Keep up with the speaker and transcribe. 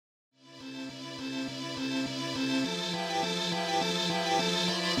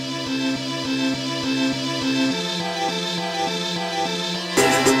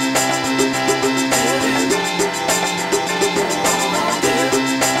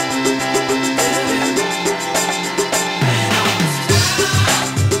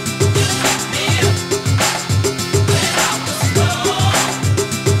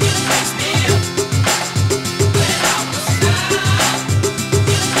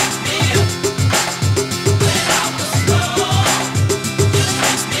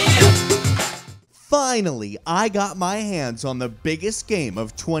Finally, I got my hands on the biggest game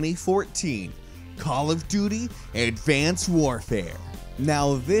of 2014, Call of Duty Advanced Warfare.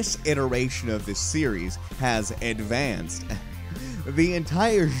 Now, this iteration of this series has advanced the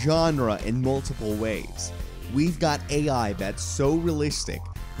entire genre in multiple ways. We've got AI that's so realistic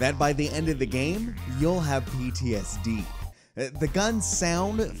that by the end of the game, you'll have PTSD. The guns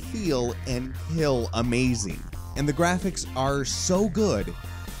sound, feel, and kill amazing, and the graphics are so good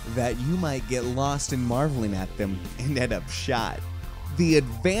that you might get lost in marveling at them and end up shot. The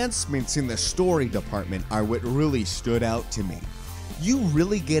advancements in the story department are what really stood out to me. You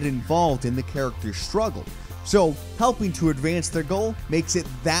really get involved in the character's struggle, so helping to advance their goal makes it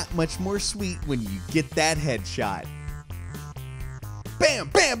that much more sweet when you get that headshot. Bam,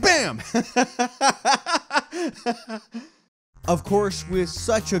 bam, bam! Of course, with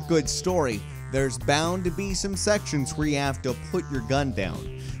such a good story, there's bound to be some sections where you have to put your gun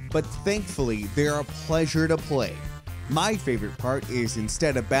down, but thankfully, they're a pleasure to play. My favorite part is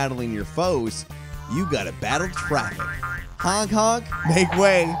instead of battling your foes, you gotta battle traffic. Honk honk, make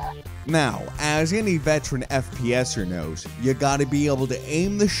way. Now, as any veteran FPSer knows, you gotta be able to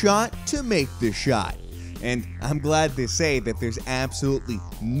aim the shot to make the shot. And I'm glad to say that there's absolutely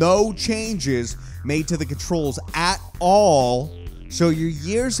no changes made to the controls at all, so your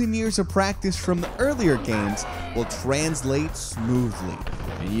years and years of practice from the earlier games will translate smoothly,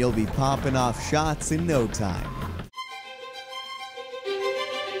 and you'll be popping off shots in no time.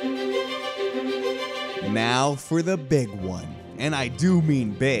 Now for the big one, and I do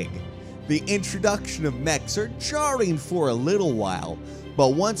mean big. The introduction of mechs are jarring for a little while,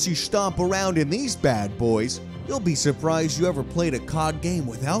 but once you stomp around in these bad boys, you'll be surprised you ever played a COD game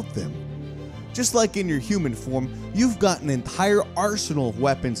without them. Just like in your human form, you've got an entire arsenal of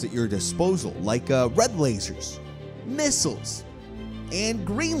weapons at your disposal, like red lasers, missiles, and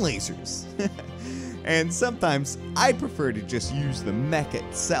green lasers. And sometimes I prefer to just use the mech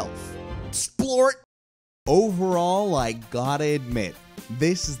itself. Splort! Overall, I gotta admit,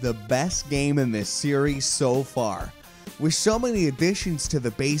 this is the best game in this series so far, with so many additions to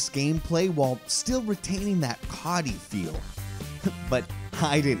the base gameplay while still retaining that COD-y feel. But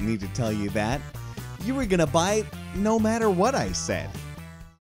I didn't need to tell you that. You were gonna buy it no matter what I said.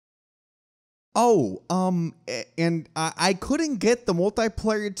 Oh, and I couldn't get the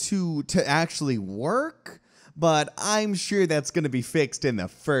multiplayer to actually work, but I'm sure that's gonna be fixed in the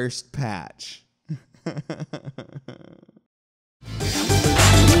first patch.